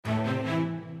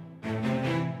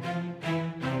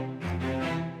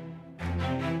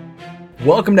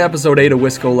Welcome to episode 8 of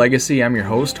Wisco Legacy. I'm your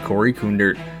host, Corey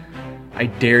Kundert. I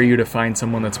dare you to find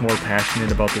someone that's more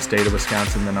passionate about the state of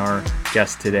Wisconsin than our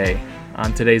guest today.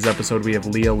 On today's episode, we have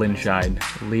Leah Linscheid.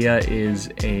 Leah is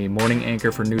a morning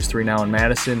anchor for News 3 Now in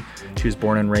Madison. She was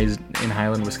born and raised in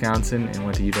Highland, Wisconsin, and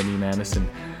went to UW-Madison.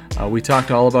 We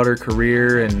talked all about her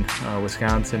career in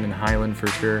Wisconsin and Highland for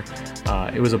sure.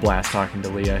 It was a blast talking to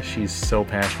Leah. She's so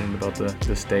passionate about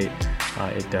the state.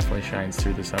 It definitely shines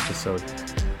through this episode.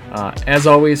 As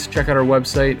always, check out our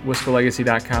website,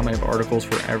 wiscolegacy.com. I have articles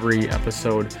for every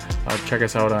episode. Check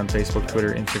us out on Facebook,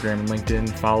 Twitter, Instagram, and LinkedIn.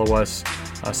 Follow us.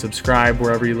 Subscribe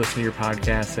wherever you listen to your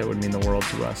podcast. That would mean the world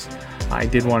to us. I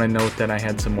did want to note that I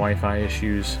had some Wi-Fi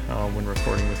issues when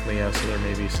recording with Leah, so there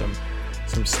may be some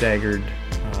staggered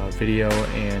video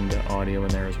and audio in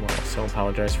there as well. So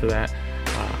apologize for that.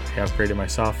 I have upgraded my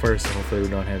software, so hopefully we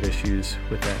don't have issues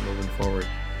with that moving forward.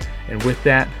 And with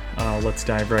that, let's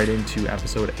dive right into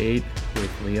episode 8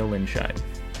 with Leah Linscheid.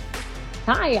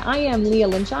 Hi, I am Leah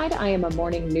Linscheid. I am a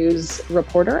morning news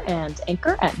reporter and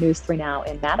anchor at News 3 Now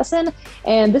in Madison,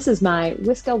 and this is my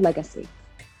Wisco Legacy.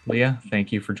 Leah,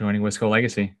 thank you for joining Wisco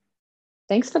Legacy.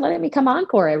 Thanks for letting me come on,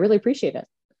 Corey. I really appreciate it.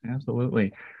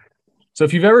 Absolutely. So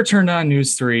if you've ever turned on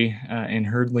News 3 and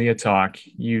heard Leah talk,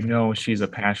 you know she's a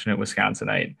passionate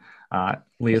Wisconsinite.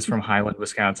 Leah's from Highland,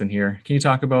 Wisconsin here. Can you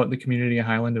talk about the community of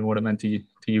Highland and what it meant to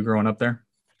you growing up there?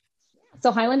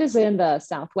 So Highland is in the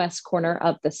southwest corner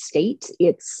of the state.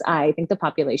 I think the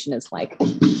population is like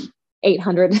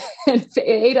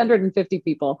 850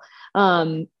 people.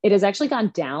 It has actually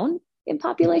gone down in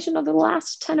population over the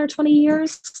last 10 or 20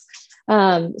 years.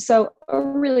 So a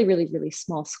really, really, really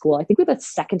small school. I think we're the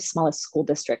second smallest school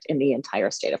district in the entire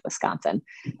state of Wisconsin.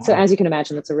 So as you can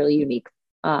imagine, it's a really unique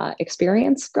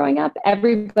experience growing up.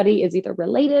 Everybody is either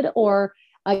related or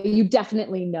you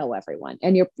definitely know everyone,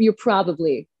 and you're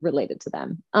probably related to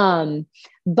them.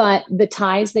 But the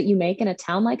ties that you make in a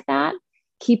town like that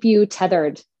keep you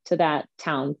tethered to that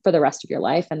town for the rest of your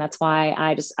life. And that's why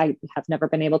I have never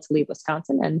been able to leave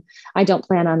Wisconsin, and I don't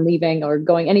plan on leaving or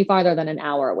going any farther than an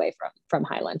hour away from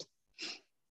Highland.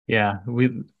 Yeah,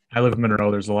 I live in Monroe.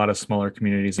 There's a lot of smaller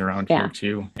communities around here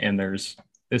too, and it's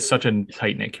such a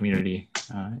tight-knit community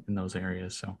in those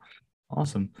areas. So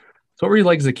awesome. So what were you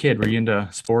like as a kid? Were you into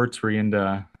sports? Were you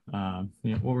into,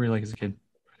 what were you like as a kid?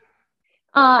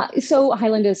 So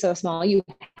Highland is so small. You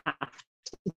have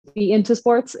to be into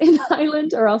sports in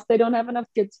Highland, or else they don't have enough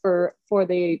kids for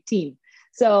the team.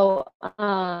 So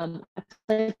I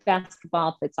played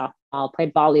basketball, played softball,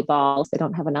 played volleyball. They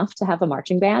don't have enough to have a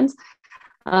marching band.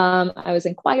 I was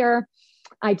in choir.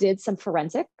 I did some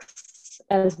forensics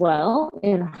as well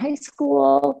in high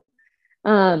school.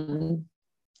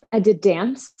 I did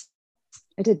dance.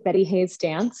 I did Betty Hayes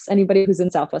dance. Anybody who's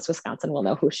in Southwest Wisconsin will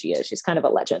know who she is. She's kind of a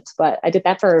legend, but I did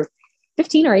that for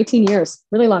 15 or 18 years,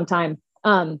 really long time.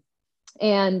 And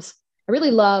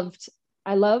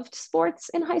I loved sports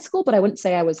in high school, but I wouldn't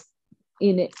say I was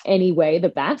in any way the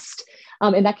best.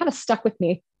 And that kind of stuck with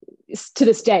me to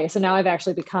this day. So now I've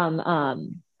actually become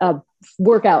a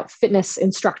workout fitness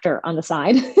instructor on the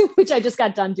side, which I just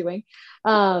got done doing.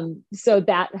 So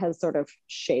that has sort of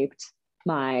shaped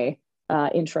my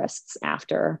interests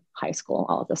after high school,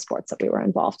 all of the sports that we were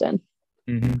involved in.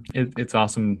 Mm-hmm. It's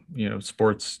awesome.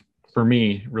 Sports for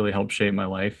me really helped shape my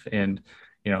life. And,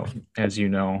 as you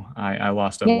know, I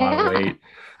lost a lot of weight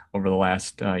over the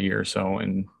last year or so.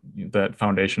 And that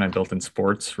foundation I built in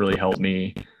sports really helped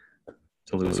me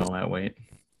to lose all that weight.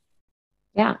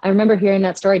 Yeah, I remember hearing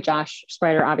that story. Josh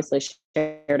Sprider obviously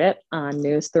shared it on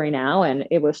News 3 Now, and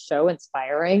it was so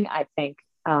inspiring. I think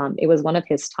it was one of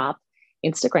his top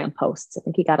Instagram posts. I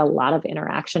think he got a lot of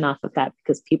interaction off of that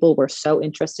because people were so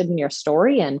interested in your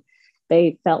story and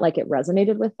they felt like it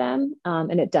resonated with them.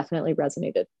 And it definitely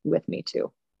resonated with me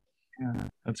too. Yeah,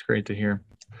 that's great to hear.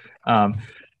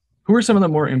 Who are some of the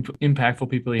more impactful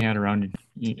people you had around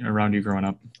you growing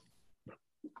up?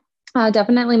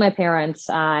 Definitely my parents.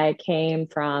 I came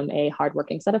from a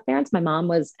hardworking set of parents. My mom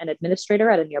was an administrator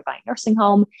at a nearby nursing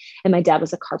home, and my dad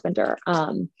was a carpenter.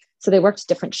 So they worked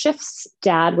different shifts.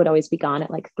 Dad would always be gone at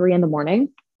like 3 a.m,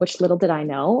 which little did I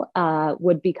know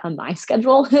would become my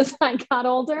schedule as I got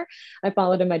older. I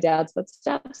followed in my dad's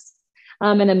footsteps.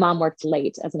 And then mom worked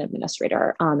late as an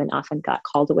administrator and often got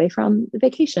called away from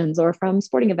vacations or from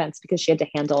sporting events because she had to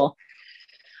handle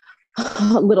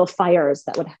little fires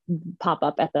that would pop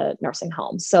up at the nursing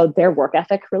home. So their work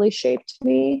ethic really shaped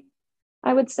me,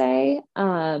 I would say.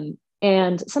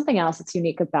 And something else that's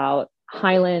unique about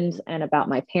Highland and about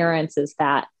my parents is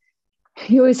that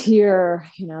you always hear,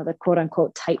 the quote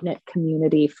unquote tight knit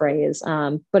community phrase.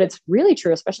 But it's really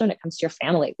true, especially when it comes to your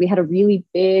family. We had a really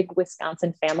big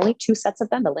Wisconsin family, 2 sets of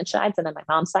them, the Lynchides, and then my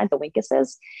mom's side, the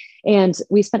Winkuses. And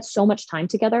we spent so much time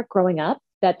together growing up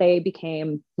that they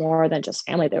became more than just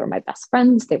family. They were my best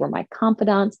friends. They were my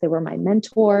confidants. They were my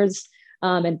mentors.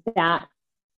 And that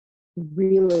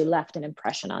really left an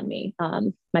impression on me.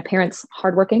 My parents'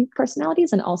 hardworking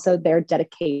personalities and also their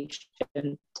dedication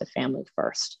to family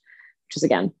first, which is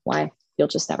again why you'll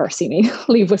just never see me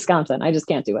leave Wisconsin. I just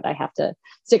can't do it. I have to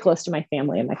stay close to my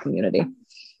family and my community.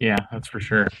 Yeah, that's for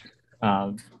sure.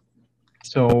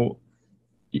 So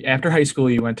after high school,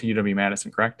 you went to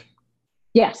UW-Madison, correct?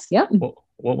 Yes. Yep.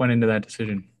 What went into that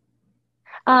decision?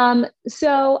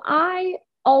 So I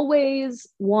always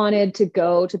wanted to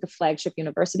go to the flagship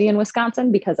university in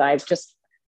Wisconsin because I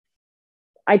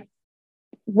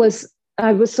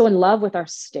was so in love with our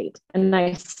state, and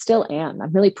I still am.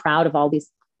 I'm really proud of all these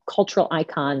cultural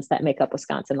icons that make up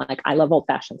Wisconsin. Like, I love Old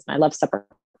Fashions, and I love supper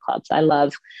clubs. I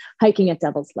love hiking at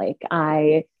Devil's Lake.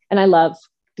 I love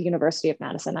the University of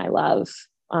Madison. I love,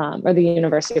 or the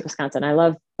University of Wisconsin. I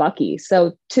love Bucky.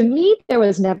 So to me, there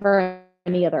was never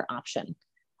any other option.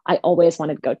 I always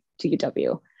wanted to go to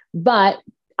UW, but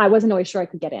I wasn't always sure I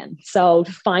could get in. So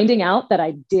finding out that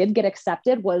I did get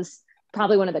accepted was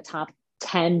probably one of the top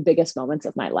 10 biggest moments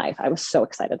of my life. I was so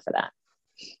excited for that.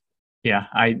 Yeah,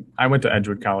 I went to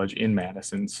Edgewood College in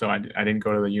Madison, so I didn't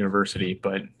go to the university,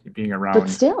 but being around, but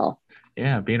still,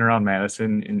 being around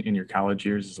Madison in your college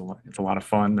years it's a lot of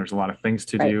fun. There's a lot of things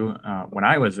to do. When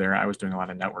I was there, I was doing a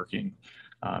lot of networking,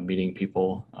 meeting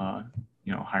people,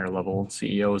 higher level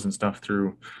CEOs and stuff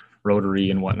through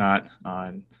Rotary and whatnot.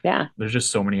 There's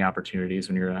just so many opportunities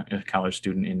when you're a college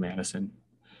student in Madison.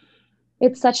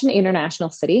 It's such an international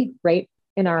city, right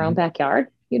in our own backyard.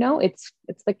 It's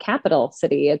the capital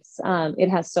city. It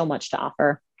has so much to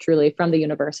offer, truly, from the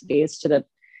universities to the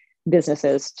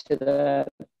businesses to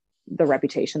the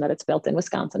reputation that it's built in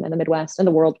Wisconsin and the Midwest and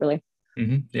the world, really.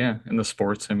 Mm-hmm. Yeah, and the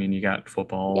sports. I mean, you got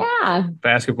football,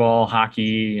 basketball,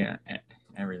 hockey,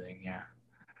 everything. Yeah.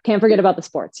 Can't forget about the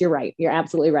sports. You're right. You're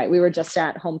absolutely right. We were just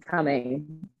at the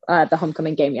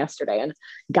homecoming game yesterday, and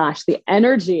gosh, the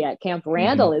energy at Camp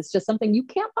Randall is just something you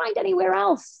can't find anywhere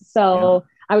else. So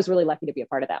I was really lucky to be a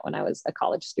part of that when I was a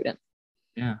college student.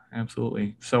 Yeah,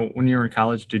 absolutely. So when you were in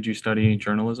college, did you study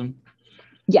journalism?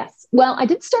 Yes. Well, I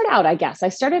did start out, I guess. I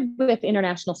started with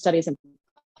international studies in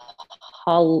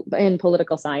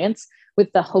political science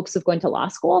with the hopes of going to law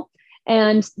school.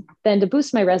 And then to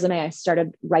boost my resume, I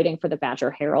started writing for the Badger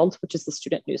Herald, which is the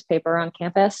student newspaper on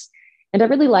campus. And I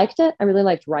really liked it. I really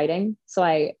liked writing. So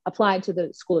I applied to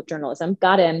the School of Journalism,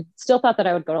 got in, still thought that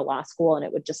I would go to law school and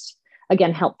it would just,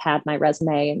 again, help pad my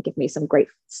resume and give me some great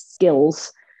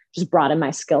skills, just broaden my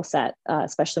skill set,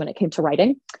 especially when it came to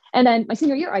writing. And then my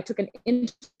senior year, I took an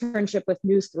internship with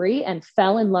News 3 and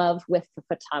fell in love with the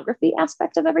photography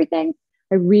aspect of everything.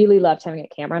 I really loved having a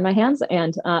camera in my hands,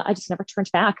 and I just never turned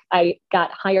back. I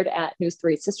got hired at News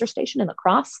 3's sister station in La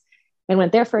Crosse and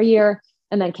went there for a year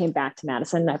and then came back to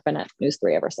Madison. I've been at News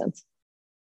 3 ever since.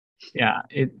 Yeah,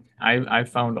 I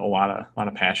found a lot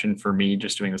of passion for me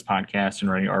just doing this podcast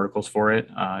and writing articles for it.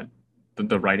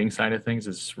 The writing side of things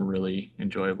is really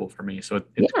enjoyable for me. So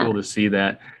it's cool to see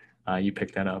that you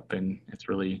picked that up, and it's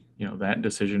really, that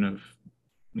decision of,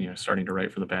 starting to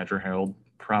write for the Badger Herald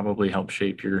probably helped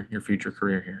shape your future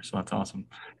career here. So that's awesome.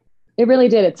 It really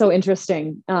did. It's so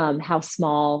interesting how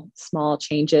small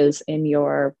changes in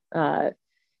your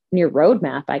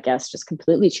roadmap, I guess, just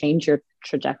completely change your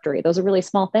trajectory. Those are really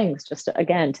small things, just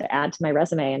to add to my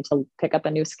resume and to pick up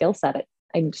a new skill set.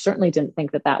 I certainly didn't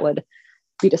think that would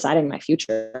be deciding my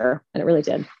future, and it really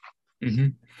did. Mm-hmm.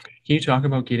 Can you talk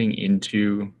about getting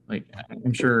into,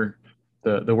 I'm sure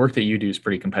the work that you do is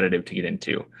pretty competitive to get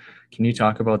into. Can you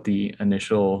talk about the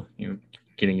initial,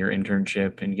 getting your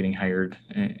internship and getting hired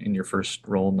in your first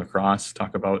role in La Crosse?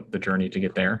 Talk about the journey to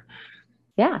get there.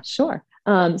 Yeah, sure.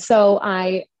 So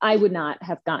I would not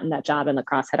have gotten that job in La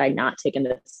Crosse had I not taken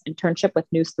this internship with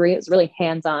News 3. It was really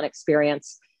hands-on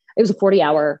experience. It was a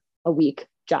 40-hour-a-week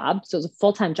job. So it was a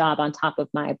full-time job on top of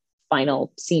my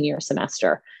final senior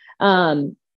semester.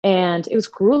 And it was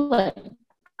grueling.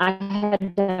 I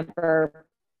had never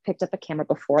picked up a camera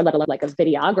before, let alone like a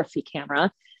videography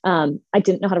camera. I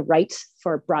didn't know how to write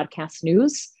for broadcast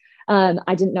news.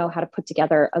 I didn't know how to put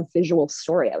together a visual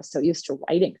story. I was so used to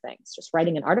writing things, just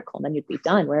writing an article and then you'd be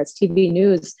done. Whereas TV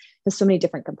news has so many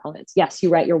different components. Yes,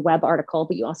 you write your web article,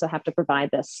 but you also have to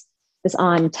provide this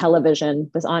on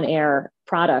television, this on air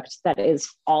product that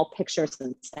is all pictures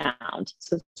and sound.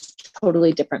 So it's a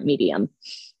totally different medium.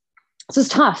 So it's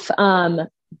tough.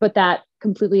 But that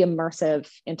completely immersive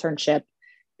internship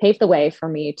paved the way for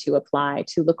me to apply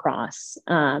to La Crosse.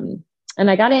 And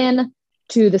I got in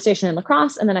to the station in La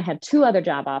Crosse, and then I had 2 other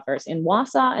job offers in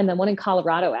Wausau and then one in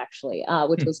Colorado, actually,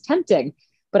 which was tempting.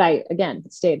 But I, again,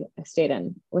 stayed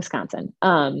in Wisconsin.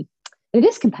 It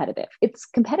is competitive. It's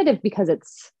competitive because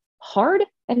it's hard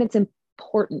and it's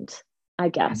important, I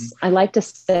guess. I like to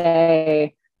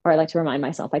say, or I like to remind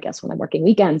myself, I guess, when I'm working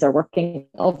weekends or working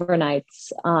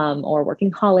overnights or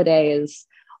working holidays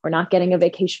or not getting a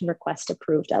vacation request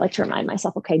approved, I like to remind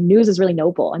myself, okay, news is really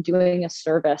noble. I'm doing a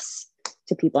service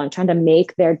to people. I'm trying to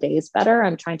make their days better.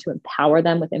 I'm trying to empower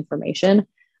them with information.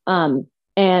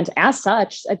 And as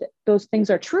such, those things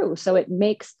are true. So it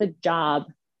makes the job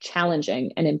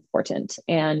challenging and important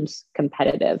and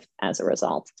competitive as a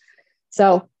result.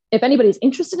 So if anybody's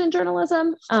interested in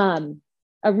journalism,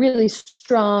 a really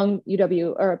strong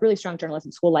UW or a really strong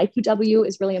journalism school like UW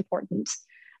is really important.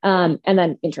 And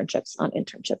then internships on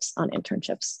internships on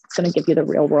internships. It's going to give you the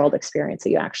real world experience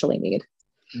that you actually need.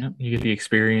 Yeah, you get the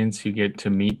experience, you get to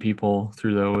meet people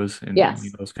through those, and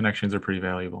those connections are pretty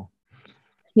valuable.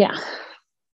 Yeah.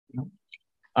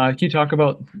 Can you talk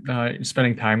about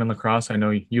spending time in La Crosse? I know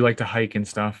you like to hike and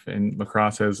stuff, and La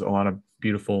Crosse has a lot of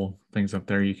beautiful things up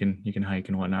there. You can hike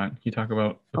and whatnot. Can you talk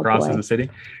about La Crosse as a city?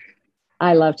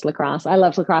 I loved La Crosse.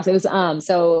 It was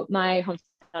so my hometown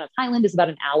of Highland is about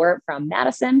an hour from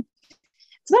Madison.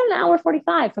 It's about an hour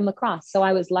 45 from La Crosse. So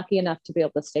I was lucky enough to be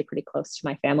able to stay pretty close to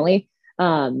my family,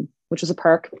 which was a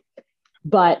perk.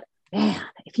 But man,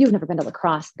 if you've never been to La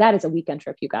Crosse, that is a weekend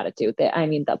trip you got to do.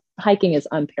 The hiking is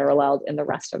unparalleled in the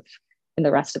rest of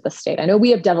the state. I know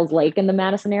we have Devil's Lake in the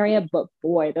Madison area, but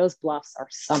boy, those bluffs are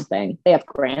something. They have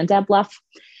Grandad Bluff,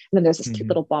 and then there's this cute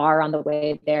little bar on the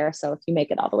way there. So if you make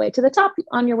it all the way to the top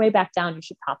on your way back down, you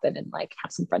should pop in and like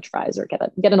have some French fries or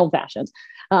get an old fashioned.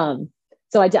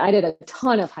 So I did a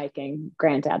ton of hiking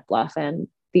Grandad Bluff and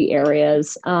the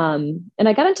areas, and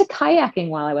I got into kayaking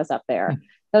while I was up there.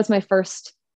 That was my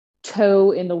first toe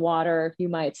in the water, you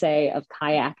might say, of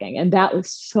kayaking. And that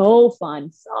was so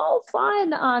fun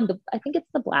on I think it's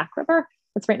the Black River.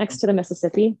 That's right next to the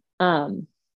Mississippi.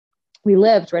 We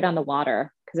lived right on the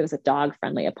water because it was a dog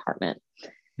friendly apartment.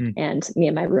 And me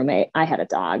and my roommate, I had a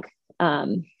dog.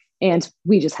 And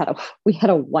we just had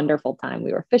a wonderful time.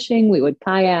 We were fishing, we would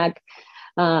kayak,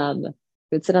 we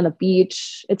would sit on the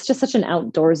beach. It's just such an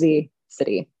outdoorsy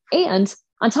city. And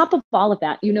on top of all of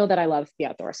that, you know that I love the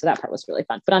outdoors. So that part was really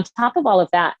fun. But on top of all of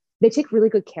that, they take really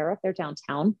good care of their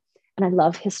downtown. And I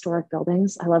love historic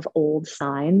buildings. I love old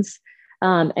signs.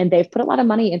 And they've put a lot of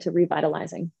money into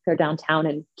revitalizing their downtown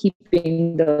and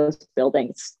keeping those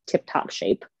buildings tip-top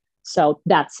shape. So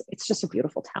it's just a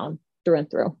beautiful town through and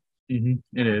through. It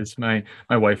is. My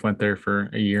wife went there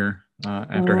for a year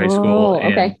after high school.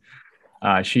 And okay.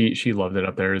 She loved it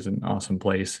up there. It's an awesome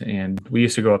place. And we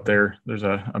used to go up there. There's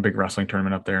a big wrestling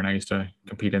tournament up there, and I used to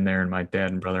compete in there. And my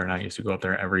dad and brother and I used to go up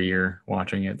there every year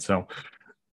watching it. So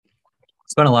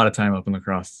spent a lot of time up in La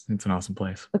Crosse. It's an awesome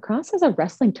place. La Crosse has a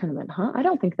wrestling tournament, huh? I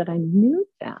don't think that I knew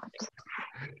that.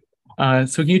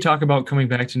 So can you talk about coming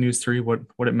back to News 3, what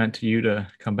it meant to you to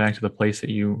come back to the place that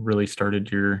you really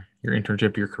started your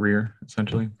internship, your career,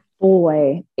 essentially?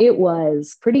 Boy, it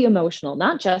was pretty emotional,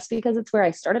 not just because it's where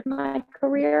I started my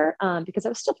career, because I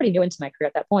was still pretty new into my career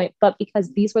at that point, but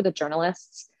because these were the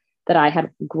journalists that I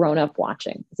had grown up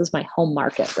watching. This is my home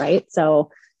market, right?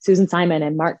 So Susan Simon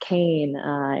and Mark Kane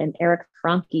and Eric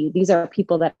Franke, these are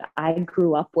people that I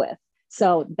grew up with.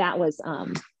 So that was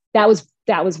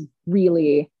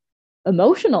really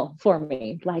emotional for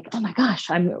me. Like, oh my gosh,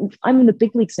 I'm in the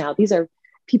big leagues now. These are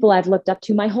people I've looked up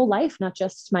to my whole life, not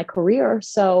just my career.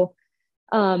 So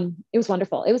it was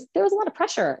wonderful. There was a lot of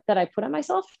pressure that I put on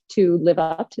myself to live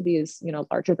up to these,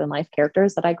 larger than life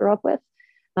characters that I grew up with.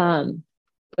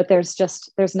 But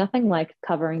there's nothing like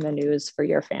covering the news for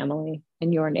your family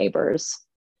and your neighbors,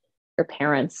 your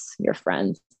parents, your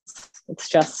friends. There's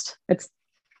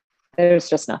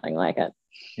just nothing like it.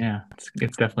 Yeah,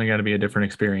 it's definitely got to be a different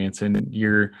experience. And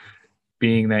you're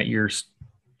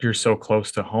so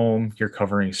close to home, you're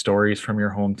covering stories from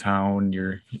your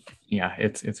hometown.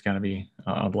 It's got to be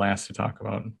a blast to talk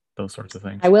about those sorts of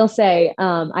things. I will say,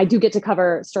 I do get to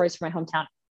cover stories from my hometown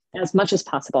as much as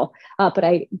possible. But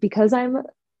because I'm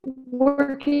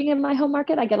working in my home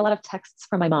market, I get a lot of texts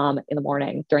from my mom in the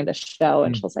morning during the show,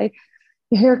 and she'll say,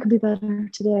 "Your hair could be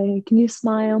better today. Can you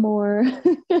smile more?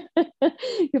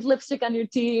 You have lipstick on your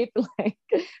teeth."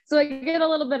 So I get a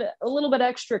little bit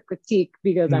extra critique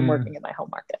because I'm working in my home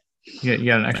market. Yeah, you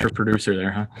got an extra producer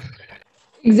there, huh?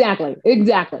 Exactly.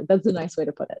 That's a nice way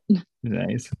to put it.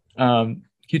 Nice. Can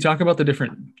Can you talk about the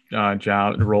different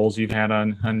job roles you've had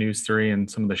on News 3 and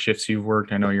some of the shifts you've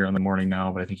worked? I know you're on the morning now,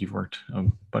 but I think you've worked a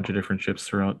bunch of different shifts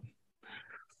throughout.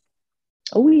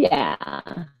 Oh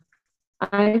yeah.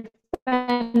 I've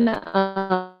been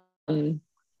been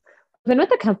with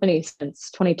the company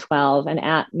since 2012 and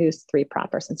at News 3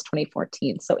 proper since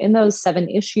 2014. So in those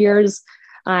 7-ish years,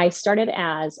 I started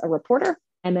as a reporter,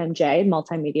 MMJ,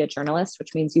 multimedia journalist,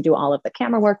 which means you do all of the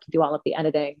camera work, you do all of the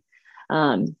editing,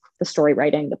 the story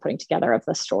writing, the putting together of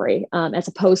the story, as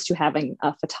opposed to having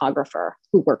a photographer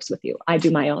who works with you. I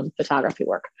do my own photography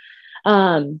work.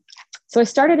 So I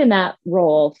started in that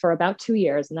role for about 2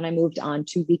 years, and then I moved on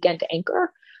to weekend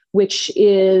anchor, which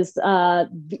is the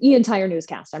entire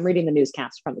newscast. I'm reading the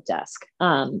newscast from the desk.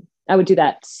 I would do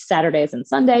that Saturdays and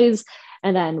Sundays,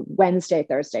 and then Wednesday,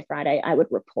 Thursday, Friday, I would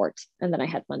report, and then I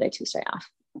had Monday, Tuesday off.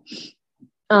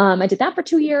 I did that for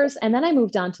 2 years, and then I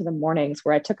moved on to the mornings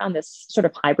where I took on this sort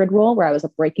of hybrid role where I was a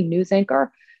breaking news anchor,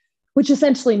 which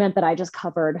essentially meant that I just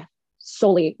covered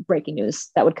solely breaking news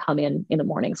that would come in the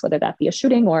mornings, whether that be a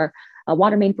shooting or a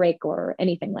water main break or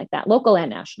anything like that, local and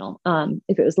national.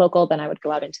 If it was local, then I would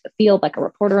go out into the field like a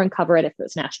reporter and cover it. If it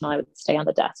was national, I would stay on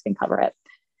the desk and cover it.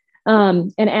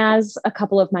 And as a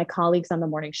couple of my colleagues on the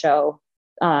morning show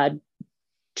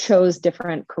chose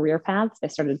different career paths, they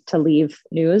started to leave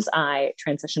news, I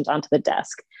transitioned onto the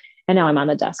desk. And now I'm on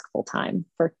the desk full time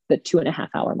for the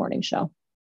 2.5-hour morning show.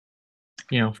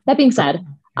 That being said,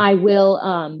 I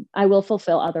will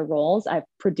fulfill other roles I've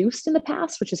produced in the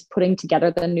past, which is putting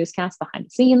together the newscast behind the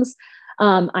scenes.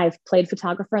 I've played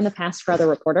photographer in the past for other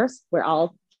reporters where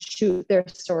I'll shoot their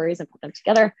stories and put them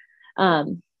together.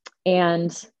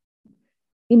 And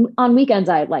on weekends,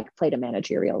 I played a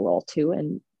managerial role too,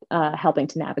 and helping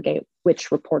to navigate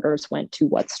which reporters went to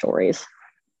what stories.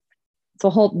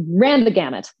 So ran the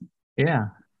gamut. Yeah,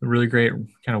 really great,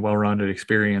 kind of well-rounded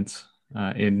experience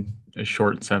in a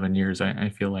short 7 years. I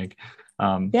feel like.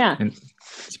 Yeah. And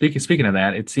speaking of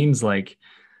that, it seems like,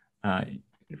 I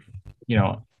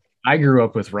grew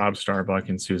up with Rob Starbuck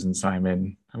and Susan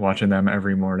Simon, watching them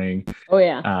every morning. Oh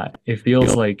yeah. It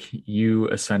feels like you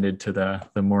ascended to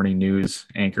the morning news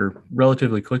anchor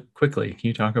relatively quickly. Can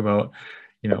you talk about,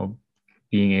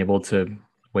 being able to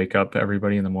wake up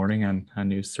everybody in the morning on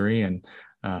News 3 and,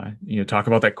 talk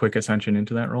about that quick ascension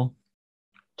into that role?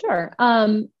 Sure.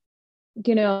 I'm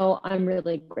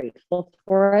really grateful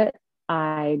for it.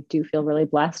 I do feel really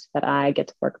blessed that I get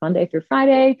to work Monday through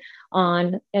Friday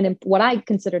on what I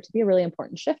consider to be a really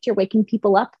important shift. You're waking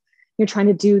people up. You're trying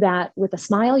to do that with a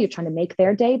smile. You're trying to make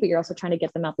their day, but you're also trying to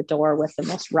get them out the door with the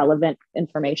most relevant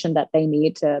information that they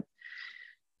need to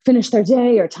finish their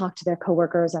day or talk to their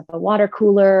coworkers at the water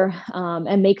cooler,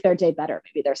 and make their day better.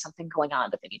 Maybe there's something going on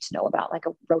that they need to know about, like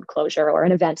a road closure or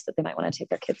an event that they might want to take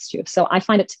their kids to. So I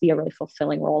find it to be a really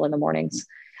fulfilling role in the mornings.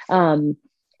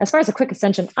 As far as a quick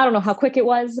ascension, I don't know how quick it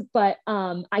was, but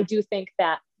I do think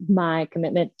that my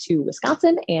commitment to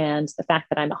Wisconsin and the fact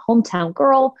that I'm a hometown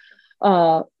girl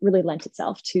really lent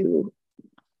itself to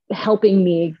helping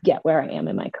me get where I am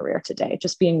in my career today.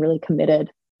 Just being really committed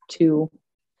to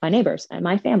my neighbors and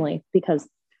my family, because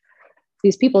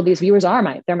these viewers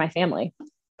they're my family,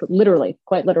 literally,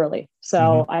 quite literally.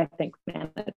 So I think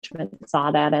management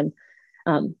saw that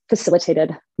and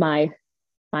facilitated my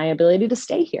ability to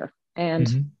stay here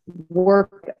and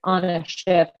work on a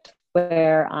shift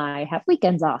where I have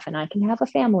weekends off and I can have a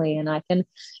family and I can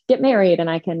get married and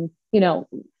I can,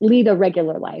 lead a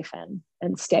regular life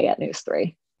and stay at News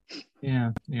 3.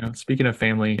 Yeah. Speaking of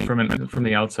family, from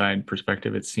the outside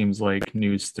perspective, it seems like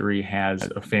News 3 has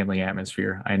a family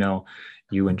atmosphere. I know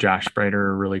you and Josh Spreiter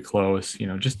are really close,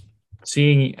 just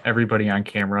seeing everybody on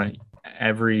camera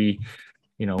every,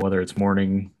 whether it's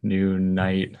morning, noon,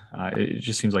 night, it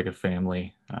just seems like a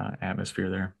family atmosphere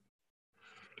there.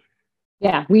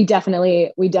 Yeah, we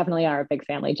definitely are a big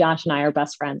family. Josh and I are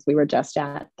best friends. We were just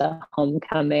at the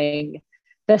homecoming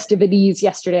festivities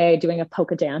yesterday doing a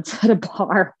polka dance at a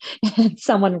bar, and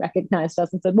someone recognized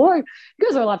us and said, "Boy, you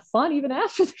guys are a lot of fun even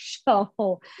after the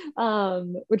show,"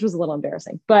 which was a little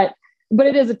embarrassing, but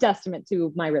it is a testament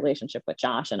to my relationship with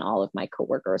Josh and all of my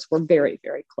coworkers. We're very,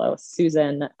 very close.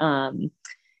 Susan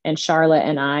and Charlotte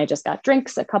and I just got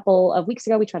drinks a couple of weeks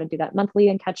ago. We try to do that monthly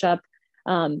and catch up.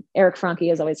 Eric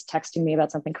Franke is always texting me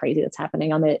about something crazy that's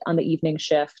happening on the evening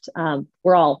shift.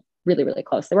 We're all really, really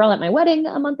close. They were all at my wedding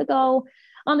a month ago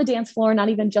on the dance floor, not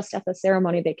even just at the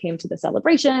ceremony. They came to the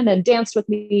celebration and danced with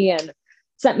me and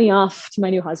sent me off to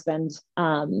my new husband.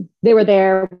 They were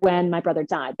there when my brother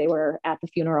died. They were at the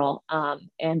funeral,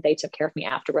 and they took care of me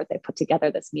afterward. They put together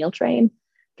this meal train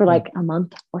for like a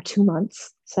month or 2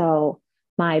 months. So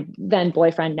my then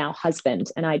boyfriend, now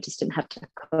husband, and I just didn't have to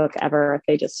cook ever.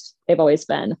 They've always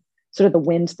been sort of the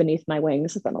wind beneath my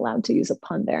wings, if I'm allowed to use a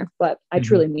pun there, but I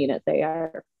truly mean it. They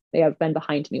have been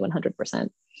behind me 100%.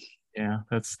 Yeah,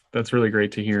 that's really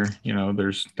great to hear.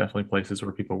 There's definitely places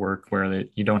where people work where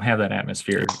you don't have that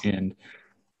atmosphere, and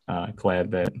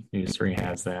glad that News 3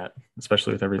 has that,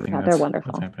 especially with everything They're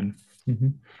wonderful. that's happened. Mm-hmm.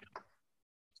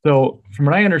 So from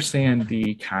what I understand,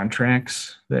 the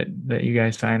contracts that you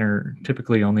guys sign are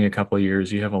typically only a couple of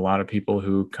years. You have a lot of people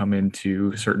who come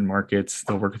into certain markets.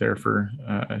 They'll work there for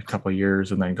a couple of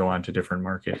years and then go on to different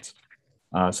markets.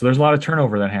 So there's a lot of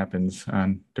turnover that happens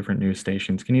on different news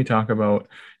stations. Can you talk about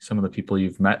some of the people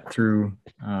you've met through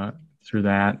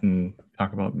that, and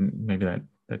talk about maybe that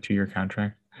 2-year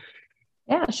contract?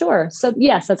 Yeah, sure. So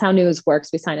yes, that's how news works.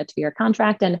 We sign a 2-year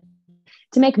contract, and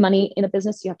to make money in a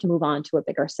business, you have to move on to a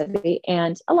bigger city.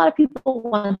 And a lot of people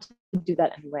want to do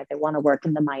that anyway. They want to work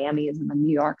in the Miamis and the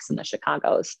New Yorks and the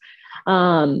Chicagos.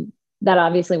 That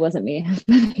obviously wasn't me. I've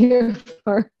been here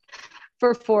for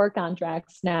 4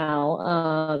 contracts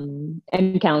now,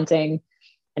 and counting.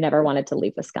 I never wanted to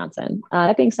leave Wisconsin.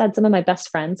 That being said, some of my best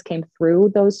friends came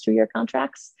through those 2-year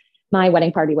contracts. My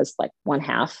wedding party was like one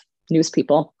half news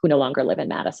people who no longer live in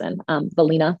Madison.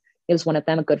 Valina is one of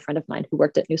them, a good friend of mine who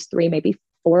worked at News 3 maybe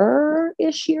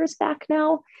 4-ish years back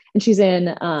now. And she's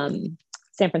in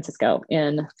San Francisco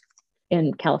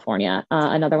in California.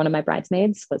 Another one of my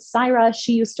bridesmaids was Syra.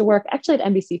 She used to work actually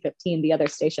at NBC 15, the other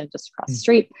station just across the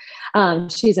street.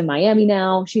 She's in Miami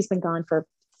now. She's been gone for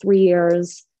 3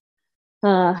 years.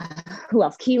 Who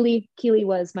else? Keely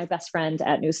was my best friend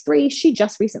at News 3. She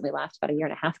just recently left about a year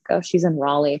and a half ago. She's in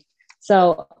Raleigh.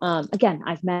 So again,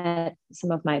 I've met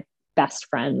some of my best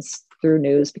friends through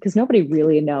news, because nobody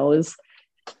really knows,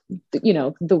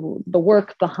 the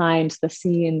work behind the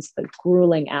scenes, the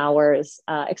grueling hours,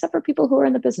 except for people who are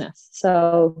in the business.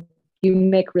 So you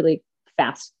make really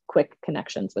fast, quick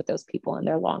connections with those people, and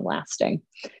they're long lasting.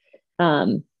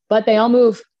 But they all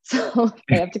move. So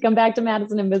they have to come back to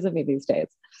Madison and visit me these days.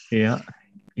 Yeah.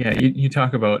 Yeah. You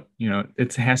talk about,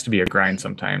 it has to be a grind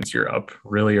sometimes. You're up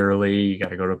really early. You got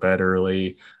to go to bed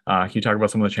early. Can you talk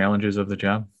about some of the challenges of the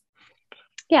job?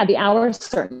 Yeah, the hours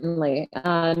certainly.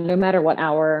 No matter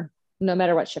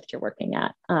what shift you're working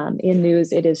at. In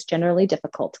news, it is generally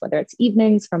difficult, whether it's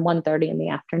evenings from 1:30 in the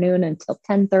afternoon until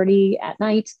 10:30 at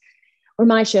night, or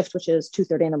my shift, which is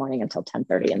 2:30 in the morning until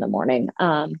 10:30 in the morning.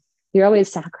 You're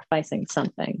always sacrificing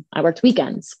something. I worked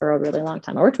weekends for a really long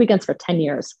time. I worked weekends for 10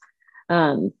 years.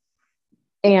 And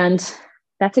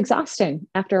that's exhausting.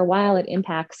 After a while, it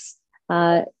impacts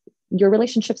your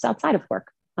relationships outside of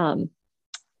work.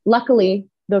 Luckily,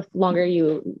 the longer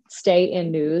you stay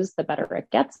in news, the better it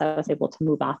gets. I was able to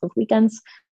move off of weekends,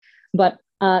 but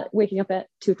waking up at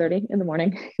 2:30 in the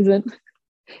morning isn't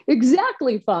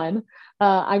exactly fun.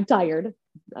 I'm tired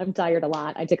a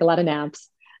lot. I take a lot of naps.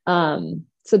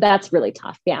 So that's really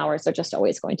tough. The hours are just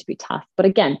always going to be tough. But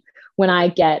again, when I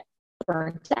get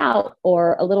burnt out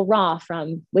or a little raw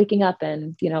from waking up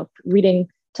and, reading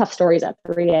tough stories at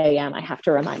 3 a.m., I have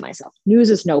to remind myself, news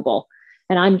is noble.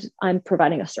 And I'm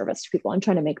providing a service to people. I'm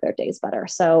trying to make their days better.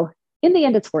 So in the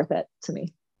end, it's worth it to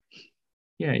me.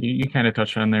 Yeah, you kind of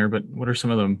touched on there, but what are some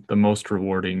of the most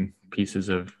rewarding pieces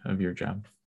of your job?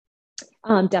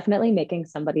 Definitely making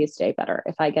somebody's day better.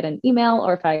 If I get an email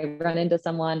or if I run into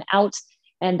someone out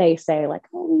and they say like,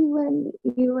 oh,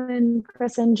 you and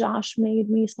Chris and Josh made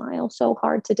me smile so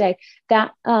hard today,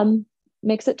 that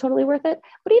makes it totally worth it.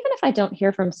 But even if I don't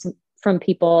hear from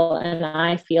people and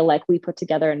I feel like we put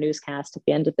together a newscast at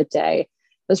the end of the day, it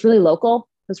was really local,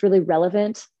 it was really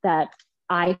relevant, that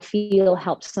I feel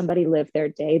helped somebody live their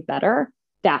day better,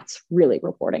 that's really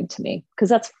rewarding to me, because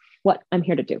that's what I'm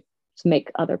here to do, to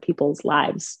make other people's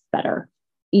lives better,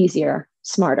 easier,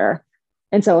 smarter.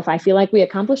 And so if I feel like we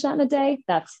accomplish that in a day,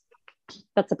 that's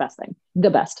the best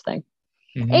thing.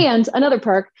 Mm-hmm. And another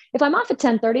perk, if I'm off at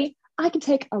 10:30, I can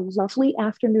take a lovely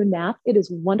afternoon nap. It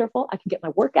is wonderful. I can get my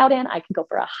workout in. I can go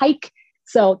for a hike.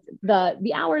 So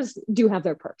the hours do have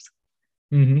their perks.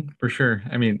 Mm-hmm, for sure.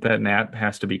 I mean, that nap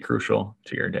has to be crucial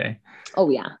to your day. Oh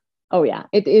yeah.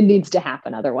 It needs to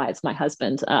happen. Otherwise, my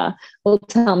husband will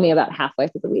tell me about halfway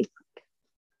through the week,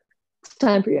 it's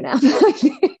time for your nap.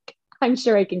 I'm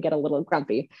sure I can get a little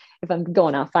grumpy if I'm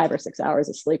going out 5 or 6 hours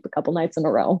of sleep a couple nights in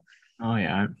a row. Oh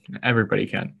yeah, everybody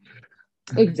can.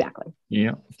 Exactly.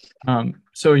 Yeah.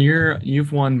 So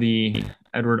you've won the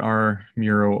Edward R.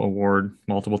 Murrow Award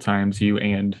multiple times, you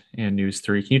and News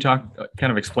 3. Can you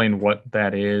kind of explain what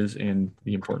that is and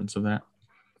the importance of that?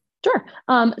 Sure.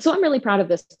 So I'm really proud of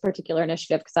this particular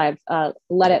initiative because I've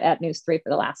led it at News 3 for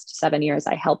the last 7 years.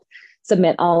 I help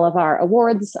submit all of our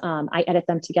awards. I edit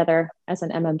them together as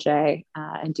an MMJ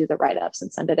and do the write-ups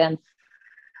and send it in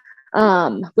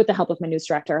with the help of my news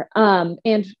director.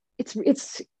 And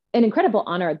it's an incredible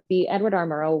honor. The Edward R.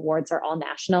 Murrow Awards are all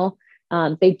national.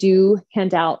 They do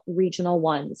hand out regional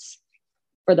ones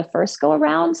for the first go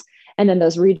around, and then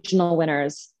those regional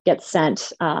winners get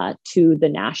sent to the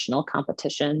national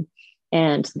competition,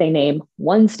 and they name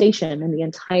one station in the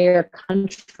entire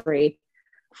country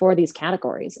for these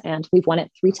categories. And we've won it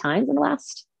 3 times in the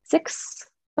last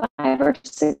 5 or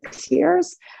 6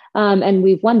 years. And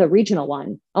we've won the regional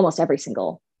one almost every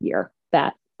single year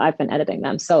that I've been editing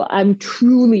them. So I'm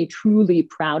truly, truly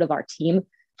proud of our team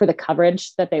for the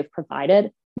coverage that they've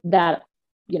provided that,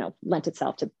 lent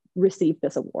itself to receive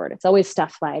this award. It's always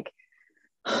stuff like,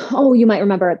 oh, you might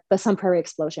remember the Sun Prairie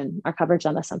explosion, our coverage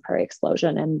on the Sun Prairie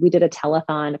explosion. And we did a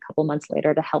telethon a couple months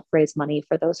later to help raise money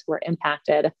for those who were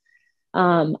impacted.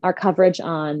 Our coverage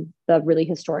on the really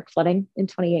historic flooding in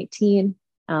 2018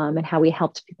 and how we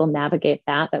helped people navigate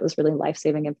that. That was really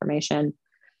life-saving information.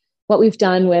 What we've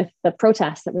done with the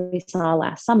protests that we saw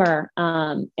last summer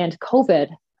and COVID,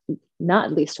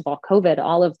 not least of all COVID,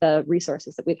 all of the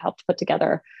resources that we've helped put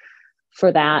together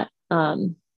for that.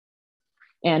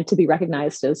 And to be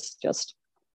recognized as just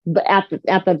at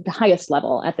the highest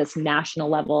level, at this national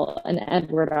level, an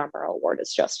Edward R. Murrow Award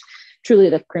is just truly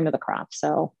the cream of the crop.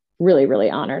 So really,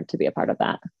 really honored to be a part of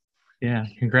that. Yeah,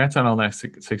 congrats on all that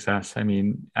success. I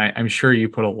mean, I'm sure you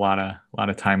put a lot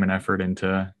of time and effort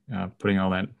into putting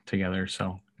all that together.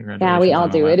 So congratulations. Yeah, we all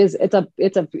do.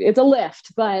 It's a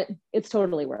lift, but it's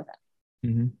totally worth it.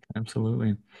 Mm-hmm.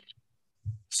 Absolutely.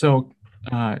 So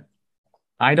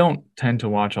I don't tend to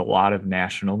watch a lot of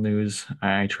national news.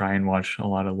 I try and watch a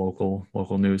lot of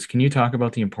local news. Can you talk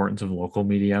about the importance of local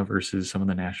media versus some of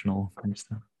the national kind of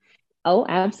stuff? Oh,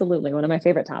 absolutely. One of my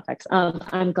favorite topics.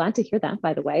 I'm glad to hear that,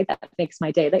 by the way. That makes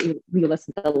my day that you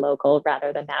listen to the local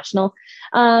rather than national.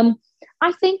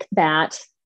 I think that,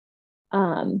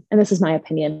 and this is my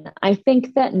opinion, I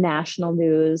think that national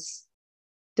news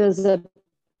does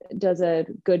a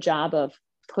good job of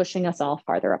pushing us all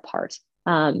farther apart.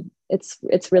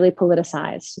 It's really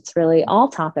politicized. It's really all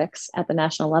topics at the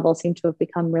national level seem to have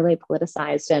become really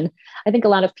politicized. And I think a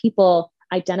lot of people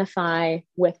identify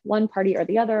with one party or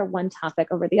the other, one topic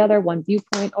over the other, one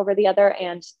viewpoint over the other.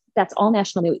 And that's all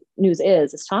national news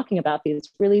is talking about these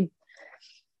really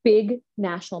big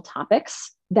national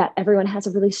topics that everyone has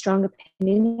a really strong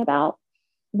opinion about.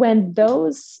 When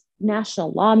those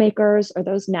national lawmakers or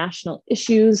those national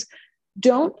issues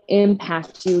don't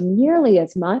impact you nearly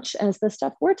as much as the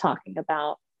stuff we're talking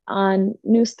about on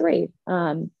News 3.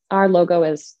 Our logo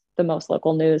is the most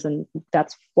local news, and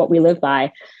that's what we live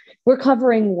by. We're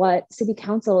covering what City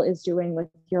Council is doing with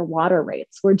your water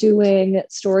rates. We're doing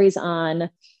stories on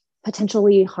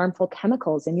potentially harmful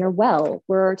chemicals in your well.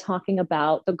 We're talking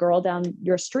about the girl down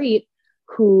your street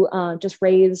who just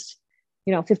raised,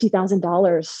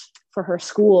 $50,000 for her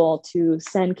school to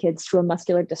send kids to a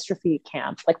muscular dystrophy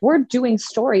camp. Like, we're doing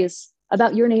stories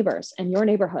about your neighbors and your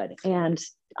neighborhood and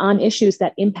on issues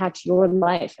that impact your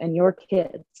life and your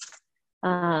kids.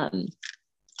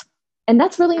 And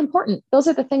that's really important. Those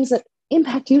are the things that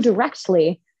impact you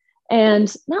directly. And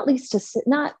not least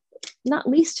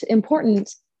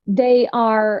important, they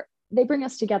bring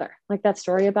us together. Like that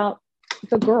story about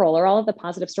the girl, or all of the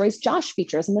positive stories Josh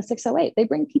features in the 608. They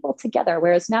bring people together,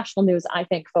 whereas national news, I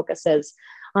think, focuses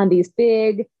on these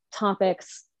big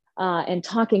topics and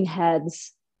talking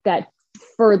heads that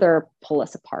further pull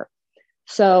us apart.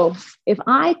 So if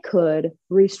I could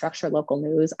restructure local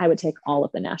news, I would take all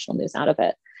of the national news out of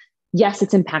it. Yes,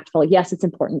 it's impactful. Yes, it's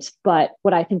important. But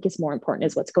what I think is more important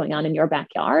is what's going on in your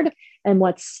backyard and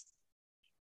what's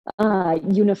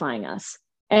unifying us.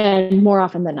 And more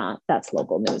often than not, that's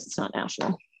local news. It's not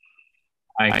national.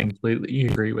 I completely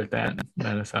agree with that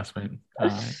assessment.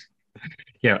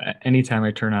 Yeah, anytime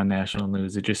I turn on national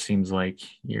news, it just seems like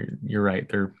you're right.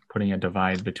 They're putting a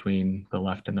divide between the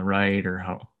left and the right,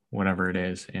 or whatever it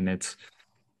is, and it's,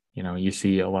 you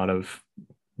see a lot of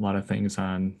things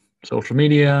on social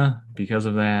media because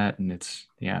of that, and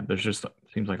there's just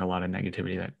seems like a lot of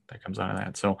negativity that comes out of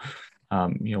that. So,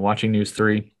 watching News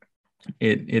 3.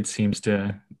 It seems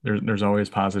there's always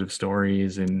positive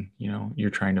stories, and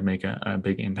you're trying to make a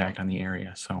big impact on the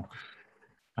area. So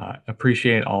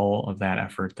appreciate all of that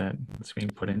effort that's being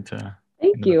put into.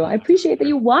 Thank you. I appreciate that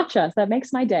you watch us. That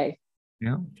makes my day.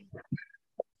 Yeah.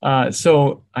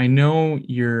 So I know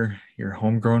you're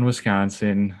homegrown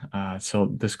Wisconsin.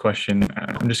 So this question,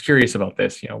 I'm just curious about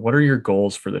this. What are your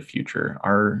goals for the future?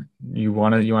 You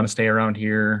want to stay around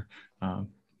here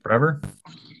forever?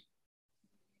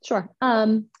 Sure.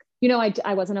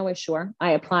 I wasn't always sure.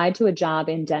 I applied to a job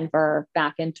in Denver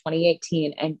back in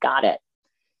 2018 and got it.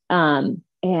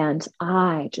 And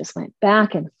I just went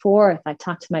back and forth. I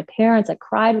talked to my parents. I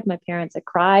cried with my parents. I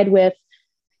cried with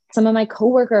some of my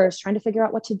coworkers trying to figure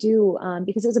out what to do,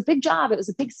 because it was a big job. It was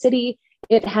a big city.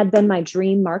 It had been my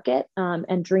dream market,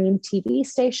 and dream TV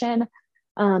station.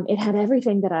 It had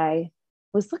everything that I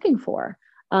was looking for,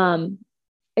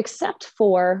 except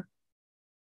for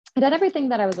it had everything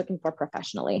that I was looking for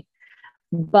professionally.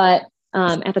 But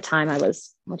at the time I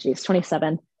was,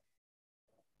 27.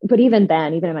 But even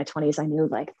then, even in my 20s, I knew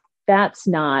like that's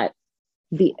not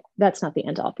the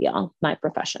end all be all, my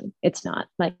profession. It's not.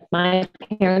 Like, my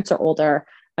parents are older.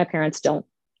 My parents don't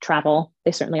travel.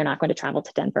 They certainly are not going to travel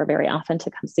to Denver very often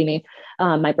to come see me.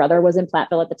 My brother was in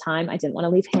Platteville at the time. I didn't want to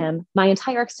leave him. My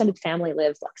entire extended family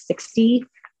lives like 60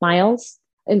 miles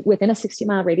within a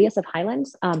 60-mile radius of Highland,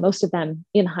 most of them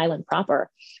in Highland proper.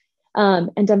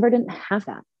 And Denver didn't have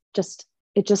that.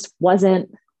 It just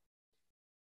wasn't.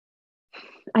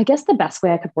 I guess the best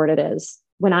way I could word it is,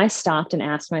 when I stopped and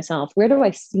asked myself, where do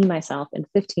I see myself in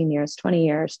 15 years, 20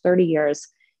 years, 30 years?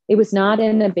 It was not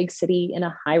in a big city, in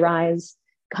a high rise,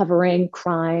 covering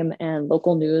crime and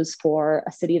local news for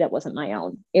a city that wasn't my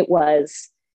own. It was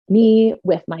me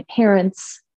with my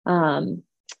parents,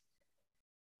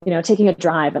 taking a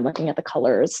drive and looking at the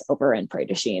colors over in Prairie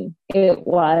du Chien. It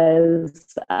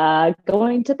was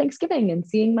going to Thanksgiving and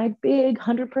seeing my big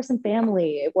 100-person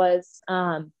family. It was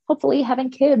hopefully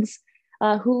having kids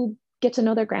who get to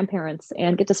know their grandparents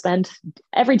and get to spend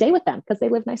every day with them because they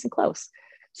live nice and close.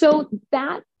 So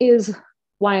that is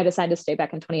why I decided to stay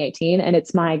back in 2018. And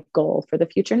it's my goal for the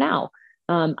future now.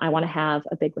 I want to have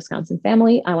a big Wisconsin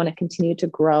family. I want to continue to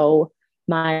grow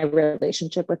my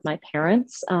relationship with my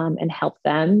parents and help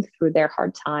them through their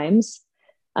hard times.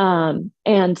 And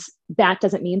that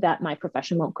doesn't mean that my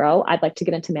profession won't grow. I'd like to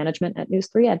get into management at News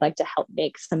 3. I'd like to help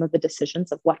make some of the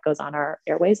decisions of what goes on our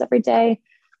airways every day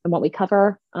and what we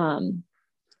cover.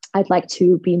 I'd like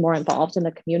to be more involved in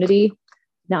the community,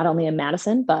 not only in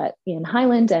Madison, but in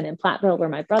Highland and in Platteville, where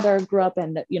my brother grew up,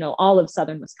 and all of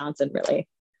Southern Wisconsin, really.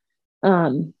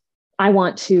 I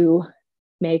want to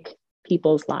make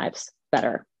people's lives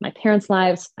better. My parents'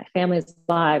 lives, my family's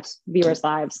lives, viewers'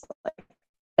 lives. Like,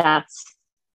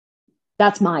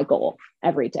 that's my goal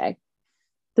every day.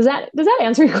 Does that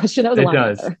answer your question? That was a long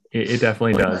answer. It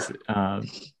definitely does.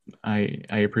 I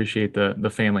appreciate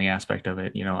the family aspect of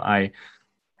it.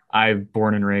 I'm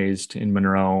born and raised in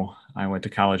Monroe. I went to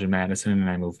college in Madison and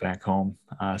I moved back home.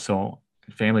 So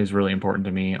family is really important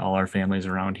to me. All our families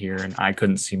around here, and I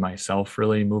couldn't see myself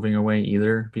really moving away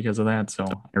either because of that. So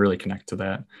I really connect to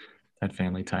that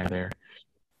family tie there.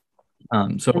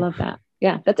 So I love that.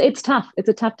 Yeah, it's tough. It's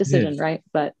a tough decision, right?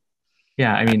 But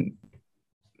yeah, I mean,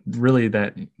 really,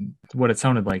 that what it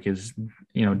sounded like is,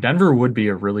 Denver would be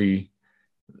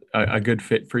a good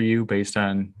fit for you based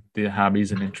on the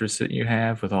hobbies and interests that you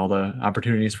have, with all the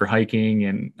opportunities for hiking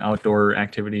and outdoor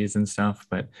activities and stuff.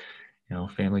 But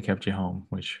family kept you home,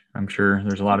 which I'm sure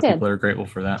there's a lot of people that are grateful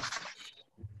for that.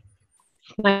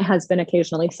 My husband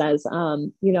occasionally says,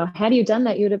 had you done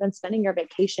that, you would have been spending your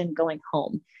vacation going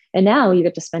home. And now you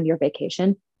get to spend your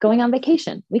vacation going on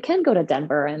vacation. We can go to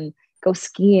Denver and go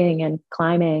skiing and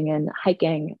climbing and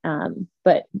hiking.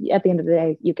 But at the end of the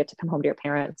day, you get to come home to your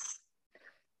parents.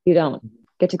 You don't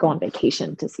get to go on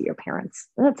vacation to see your parents.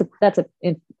 That's an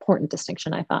important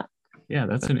distinction, I thought. Yeah,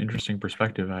 that's an interesting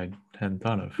perspective I hadn't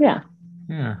thought of. Yeah.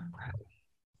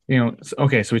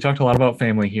 Okay, so we talked a lot about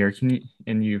family here.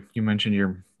 You mentioned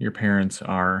your parents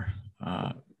are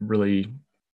really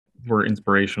were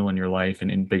inspirational in your life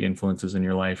and in big influences in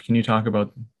your life. Can you talk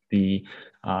about the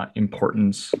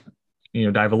importance,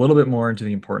 dive a little bit more into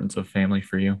the importance of family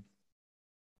for you?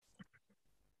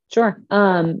 Sure.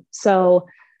 So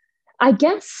I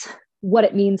guess what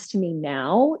it means to me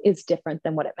now is different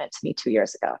than what it meant to me 2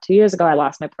 years ago. 2 years ago, I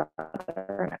lost my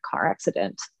brother in a car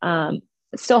accident.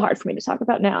 It's still hard for me to talk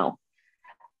about now.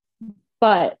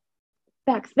 But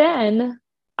back then,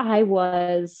 it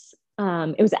was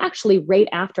actually right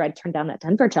after I'd turned down that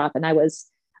Denver job, and I was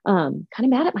kind of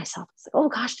mad at myself. I was like, oh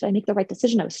gosh, did I make the right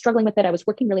decision? I was struggling with it. I was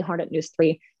working really hard at News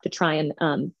 3 to try and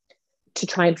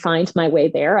find my way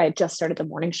there. I had just started the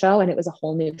morning show, and it was a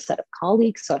whole new set of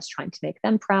colleagues. So I was trying to make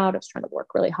them proud. I was trying to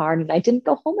work really hard, and I didn't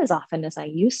go home as often as I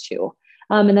used to.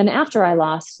 And then after we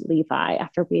lost Levi,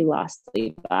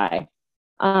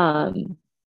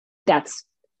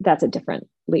 that's a different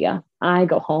Leah. I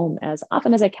go home as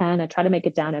often as I can. I try to make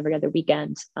it down every other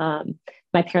weekend.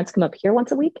 My parents come up here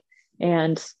once a week,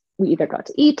 and we either go out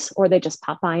to eat or they just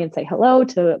pop by and say hello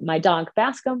to my dog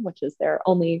Bascom, which is their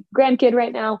only grandkid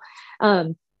right now.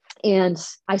 And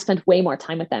I spent way more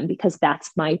time with them because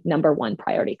that's my number one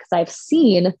priority. Because I've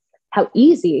seen how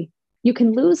easy you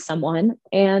can lose someone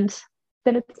and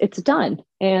then it's done.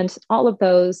 And all of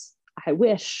those, I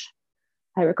wish,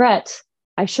 I regret,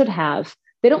 I should have,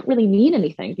 they don't really mean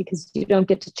anything because you don't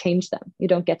get to change them. You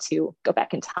don't get to go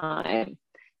back in time.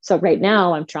 So right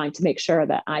now I'm trying to make sure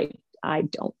that I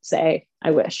don't say,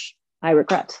 I wish, I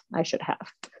regret, I should have.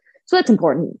 So that's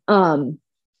important.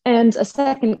 And a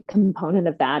second component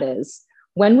of that is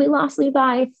when we lost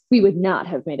Levi, we would not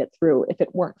have made it through if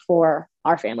it weren't for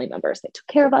our family members. They took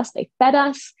care of us. They fed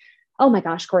us. Oh my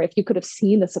gosh, Corey, if you could have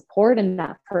seen the support in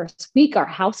that first week, our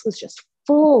house was just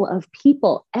full of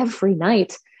people every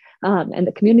night. And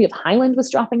the community of Highland was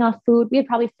dropping off food. We had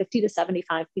probably 50 to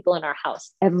 75 people in our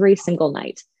house every single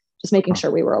night, just making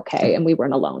sure we were okay and we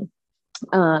weren't alone.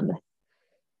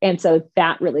 And so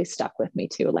that really stuck with me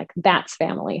too. Like that's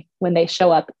family when they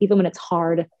show up, even when it's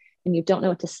hard and you don't know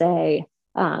what to say.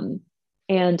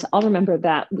 And I'll remember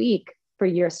that week for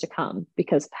years to come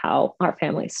because of how our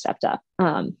family stepped up.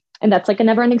 And that's like a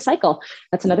never ending cycle.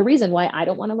 That's another reason why I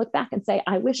don't want to look back and say,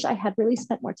 I wish I had really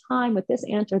spent more time with this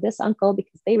aunt or this uncle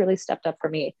because they really stepped up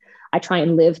for me. I try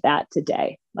and live that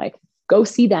today, like go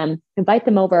see them, invite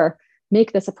them over,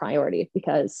 make this a priority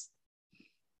because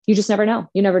you just never know.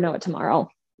 You never know what tomorrow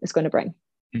is going to bring.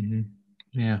 Mm-hmm.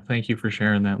 Yeah. Thank you for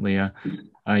sharing that, Leah.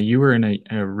 You were in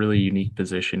a really unique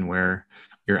position where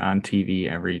you're on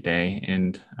TV every day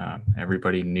and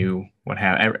everybody knew what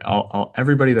happened.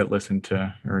 Everybody that listened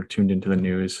to or tuned into the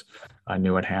news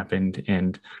knew what happened.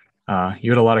 And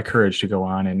you had a lot of courage to go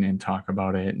on and talk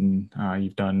about it. And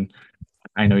you've done,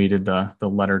 I know you did the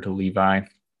letter to Levi.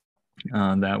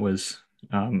 That was,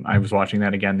 I was watching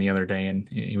that again the other day and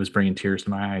it was bringing tears to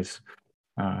my eyes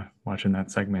watching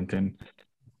that segment. And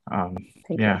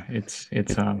yeah, it's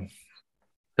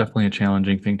definitely a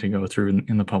challenging thing to go through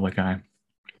in the public eye.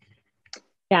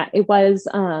 Yeah, it was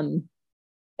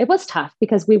tough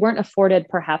because we weren't afforded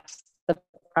perhaps the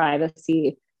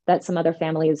privacy that some other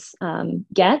families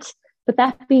get. But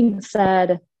that being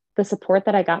said, the support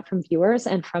that I got from viewers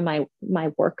and from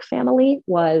my work family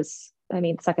was, I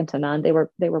mean, second to none. They were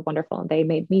wonderful and they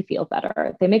made me feel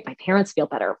better. They make my parents feel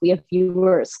better. We have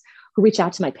viewers who reach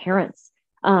out to my parents.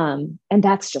 And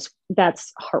that's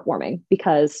heartwarming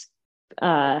because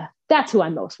that's who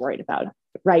I'm most worried about,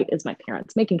 right? Is my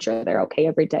parents, making sure they're okay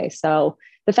every day. So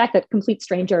the fact that complete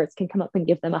strangers can come up and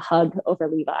give them a hug over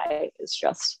Levi is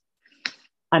just,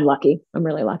 I'm lucky. I'm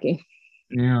really lucky.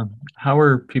 Yeah. How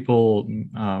are people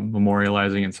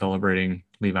memorializing and celebrating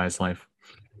Levi's life?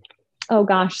 Oh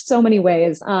gosh, so many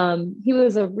ways. He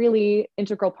was a really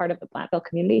integral part of the Platteville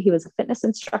community. He was a fitness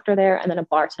instructor there and then a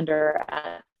bartender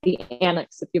at the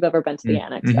Annex. If you've ever been to the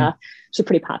Annex, it's a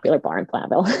pretty popular bar in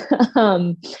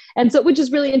Platteville. And so, which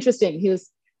is really interesting. He was,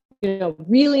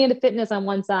 really into fitness on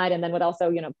one side and then would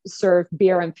also, serve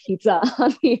beer and pizza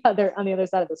on the other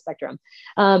side of the spectrum.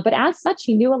 But as such,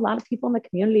 he knew a lot of people in the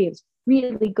community. He was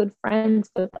really good friends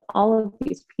with all of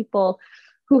these people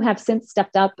who have since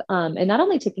stepped up and not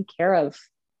only taken care of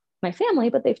my family,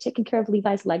 but they've taken care of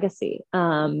Levi's legacy.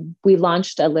 We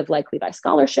launched a Live Like Levi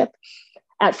scholarship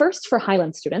at first for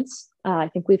Highland students. I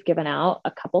think we've given out a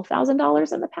couple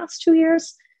 $1,000s in the past 2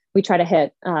 years. We try to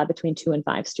hit between 2 and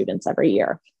 5 students every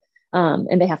year.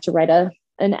 And they have to write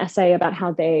an essay about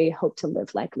how they hope to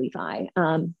live like Levi.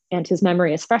 And his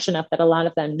memory is fresh enough that a lot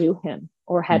of them knew him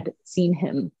or had seen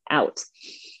him out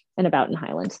and about in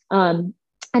Highland.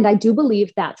 And I do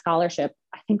believe that scholarship,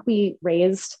 I think we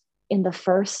raised in the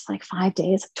first 5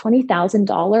 days,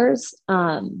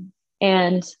 $20,000.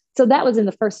 And so that was in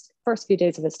the first few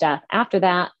days of his death. After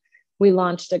that, we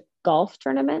launched a golf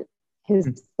tournament.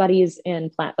 His buddies in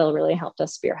Platteville really helped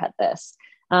us spearhead this.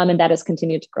 And that has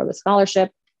continued to grow the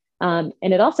scholarship. And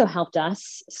it also helped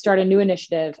us start a new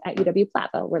initiative at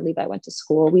UW-Platteville, where Levi went to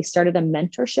school. We started a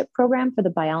mentorship program for the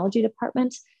biology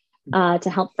department to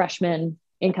help freshmen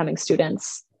incoming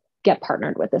students get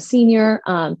partnered with a senior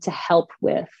to help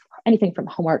with anything from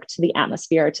homework to the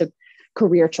atmosphere to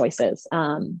career choices.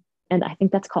 And I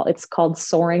think it's called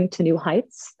Soaring to New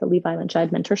Heights, the Levi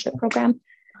Lynchide mentorship program,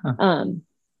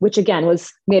 which again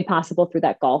was made possible through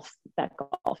that golf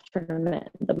tournament,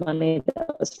 the money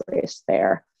that was raised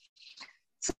there.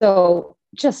 So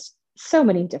just so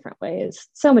many different ways.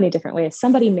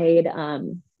 Somebody made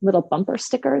little bumper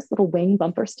stickers, little wing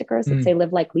bumper stickers that say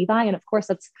Live Like Levi. And of course,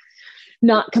 that's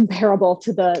not comparable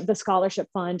to the scholarship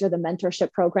fund or the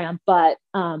mentorship program, but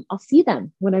I'll see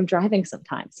them when I'm driving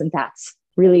sometimes. And that's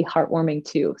really heartwarming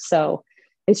too. So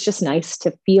it's just nice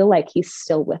to feel like he's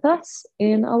still with us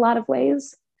in a lot of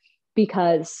ways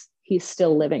because he's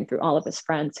still living through all of his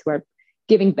friends who are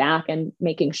giving back and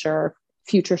making sure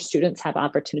future students have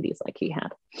opportunities like he had.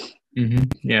 Mm-hmm.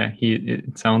 Yeah,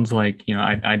 it sounds like,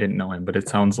 I didn't know him, but it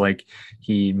sounds like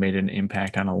he made an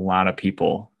impact on a lot of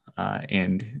people,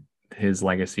 and his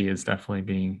legacy is definitely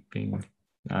being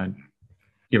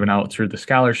given out through the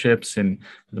scholarships and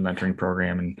the mentoring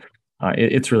program. And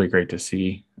it's really great to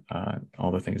see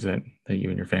all the things that you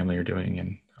and your family are doing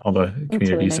and all the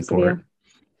community really nice support.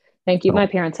 Thank you. My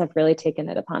parents have really taken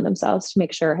it upon themselves to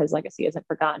make sure his legacy isn't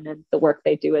forgotten, and the work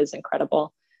they do is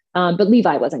incredible. But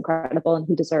Levi was incredible, and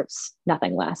he deserves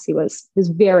nothing less. He was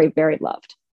very, very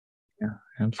loved. Yeah,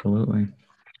 absolutely.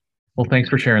 Well, thanks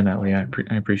for sharing that, Leah.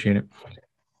 I appreciate it.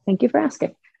 Thank you for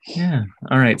asking. Yeah.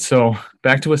 All right. So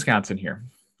back to Wisconsin here.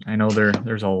 I know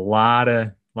there's a lot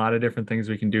of different things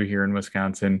we can do here in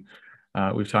Wisconsin.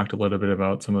 We've talked a little bit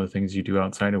about some of the things you do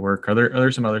outside of work. Are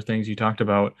there some other things you talked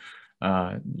about?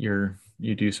 You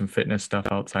do some fitness stuff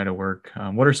outside of work.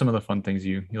 What are some of the fun things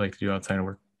you like to do outside of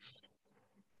work?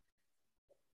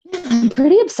 I'm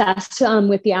pretty obsessed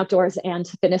with the outdoors and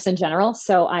fitness in general.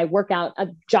 So I work out.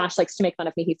 Josh likes to make fun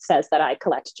of me. He says that I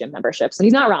collect gym memberships, and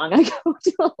he's not wrong. I go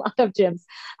to a lot of gyms.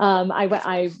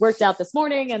 I worked out this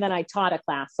morning, and then I taught a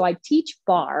class. So I teach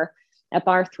barre at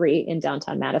Barre 3 in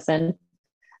downtown Madison.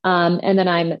 And then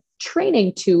I'm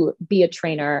training to be a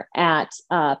trainer at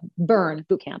Burn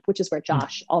Boot Camp, which is where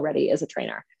Josh already is a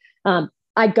trainer.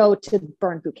 I go to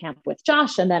Burn Boot Camp with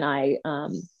Josh, and then I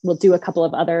will do a couple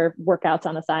of other workouts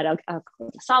on the side. I'll go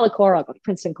to Solid Core, I'll go to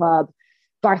Princeton Club,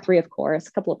 Barre 3, of course,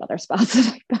 a couple of other spots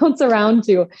that I bounce around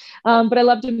to. But I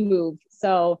love to move.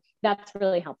 So that's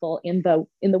really helpful in the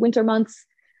winter months.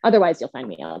 Otherwise, you'll find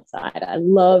me outside. I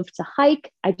love to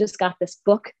hike. I just got this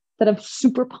book that I'm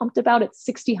super pumped about. It's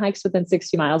 60 hikes within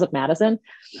 60 miles of Madison.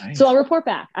 Nice. So I'll report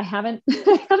back. I haven't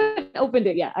opened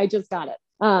it yet. I just got it.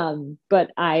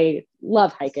 But I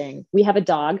love hiking. We have a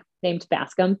dog named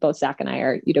Bascom. Both Zach and I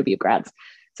are UW grads.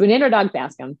 So we named our dog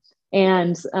Bascom,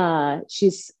 and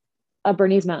she's a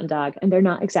Bernese Mountain Dog, and they're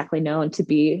not exactly known to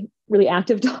be really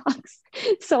active dogs.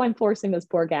 So I'm forcing this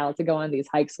poor gal to go on these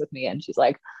hikes with me. And she's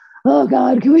like, oh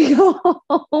God, can we go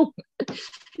home?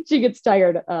 She gets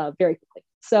tired very quickly.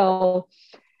 So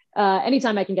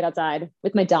anytime I can get outside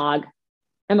with my dog,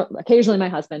 and occasionally my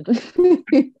husband,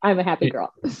 I'm a happy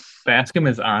girl. Bascom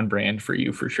is on brand for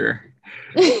you for sure.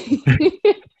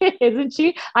 Isn't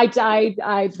she?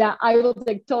 I will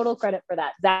take total credit for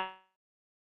that. Zach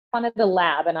wanted a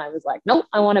lab, and I was like, nope,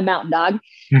 I want a mountain dog.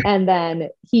 And then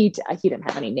he didn't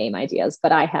have any name ideas,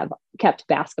 but I have kept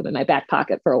Bascom in my back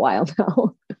pocket for a while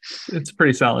now. It's a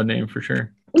pretty solid name for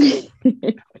sure.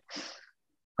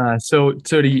 So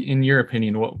in your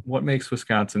opinion, what makes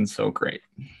Wisconsin so great?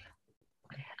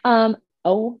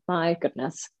 Oh my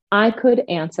goodness. I could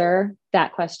answer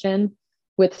that question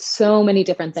with so many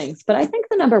different things, but I think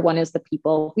the number one is the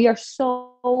people. We are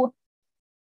so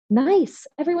nice.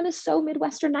 Everyone is so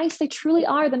Midwestern nice. They truly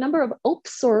are. The number of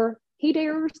oops or hey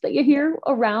dares that you hear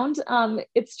around.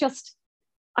 It's just,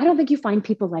 I don't think you find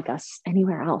people like us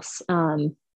anywhere else.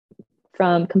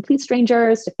 From complete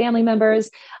strangers to family members.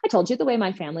 I told you the way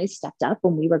my family stepped up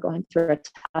when we were going through a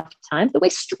tough time, the way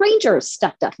strangers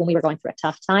stepped up when we were going through a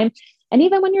tough time. And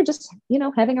even when you're just,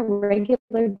 having a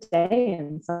regular day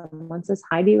and someone says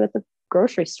hi to you at the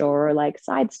grocery store or like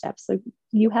sidesteps, so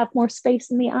you have more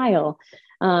space in the aisle.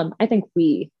 I think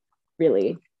we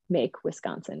really make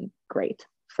Wisconsin great.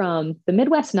 From the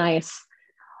Midwest nice,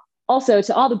 also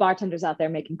to all the bartenders out there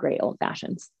making great old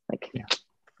fashions.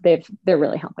 They're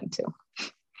really helping too.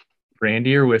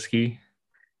 Brandy or whiskey?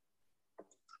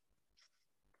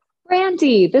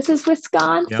 Brandy. This is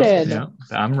Wisconsin. Yep.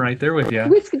 I'm right there with you.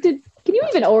 Whiskey. Can you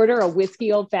even order a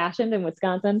whiskey old fashioned in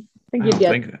Wisconsin? I think you'd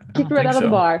get kicked right out of the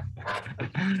bar.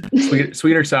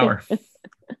 Sweet or sour?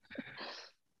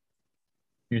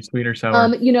 You're sweet or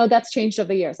sour? That's changed over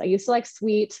the years. I used to like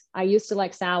sweet. I used to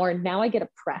like sour. Now I get a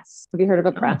press. Have you heard of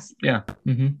a press? Yeah.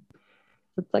 Mm-hmm.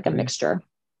 It's like a mixture.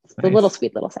 It's a little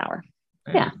sweet, little sour.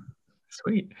 Yeah.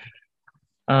 Sweet.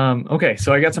 Okay,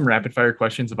 so I got some rapid fire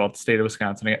questions about the state of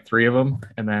Wisconsin. I got 3 of them,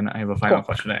 and then I have a final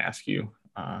question to ask you.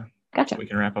 Gotcha. So we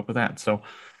can wrap up with that. So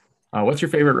what's your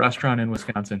favorite restaurant in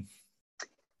Wisconsin?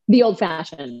 The Old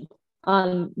Fashioned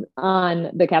on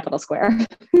the Capitol Square.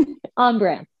 On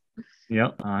brand.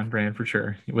 Yep, on brand for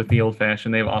sure. With the Old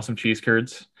Fashioned, they have awesome cheese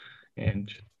curds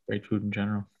and great food in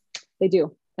general. They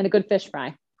do, and a good fish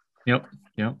fry. Yep,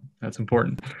 that's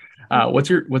important. What's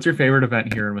your favorite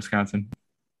event here in Wisconsin?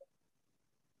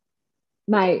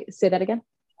 Say that again.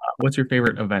 What's your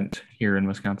favorite event here in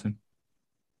Wisconsin?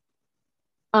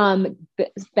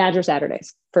 Badger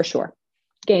Saturdays for sure.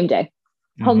 Game day,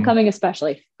 homecoming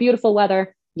especially. Beautiful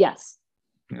weather. Yes.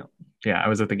 Yeah. Yeah, I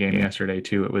was at the game yesterday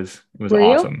too. It was Were you?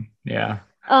 awesome. Yeah.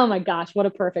 Oh my gosh, what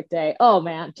a perfect day. Oh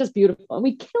man, just beautiful. And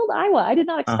we killed Iowa. I did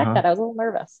not expect Uh-huh. that. I was a little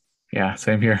nervous. Yeah,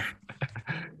 same here.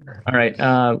 All right.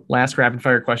 Last rapid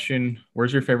fire question.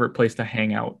 Where's your favorite place to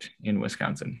hang out in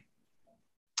Wisconsin?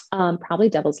 Probably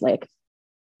Devil's Lake.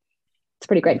 It's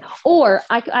pretty great. Or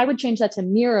I would change that to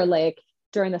Mirror Lake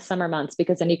during the summer months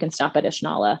because then you can stop at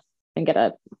Ishnala and get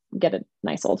a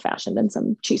nice old fashioned and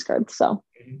some cheese curds. So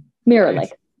Mirror Nice.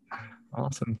 Lake.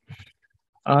 Awesome.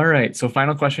 All right. So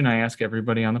final question I ask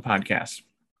everybody on the podcast.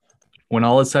 When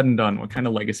all is said and done, what kind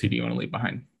of legacy do you want to leave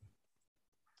behind?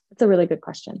 That's a really good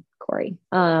question, Corey.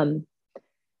 I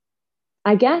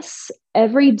guess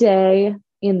every day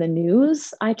in the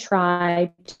news, I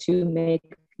try to make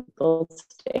people's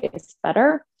days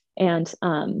better. And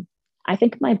I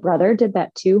think my brother did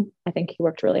that too. I think he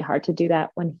worked really hard to do that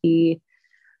when he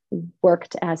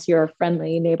worked as your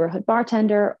friendly neighborhood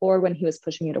bartender or when he was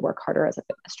pushing you to work harder as a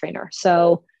fitness trainer.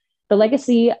 So the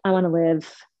legacy I want to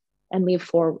live and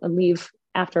leave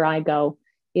after I go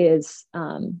is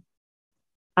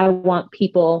I want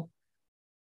people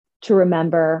to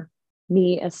remember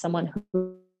me as someone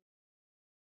who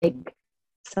make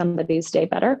somebody's day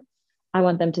better. I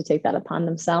want them to take that upon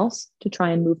themselves to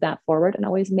try and move that forward and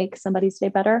always make somebody's day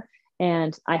better.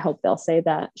 And I hope they'll say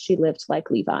that she lived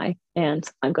like Levi, and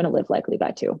I'm going to live like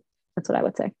Levi too. That's what I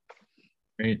would say.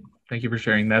 Great. Thank you for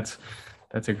sharing. That's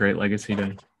a great legacy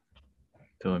to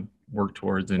work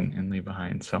towards and leave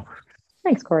behind. So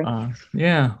Thanks, Corey.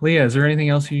 Yeah, Leah, is there anything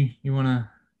else you want to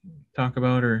talk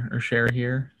about or share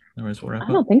here? Otherwise, we'll wrap I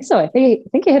up. don't think so. I think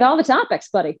you hit all the topics,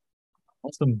 buddy.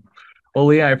 Awesome. Well,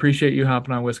 Leah, I appreciate you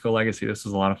hopping on Wisco Legacy. This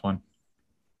was a lot of fun.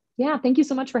 Yeah, thank you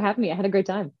so much for having me. I had a great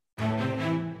time.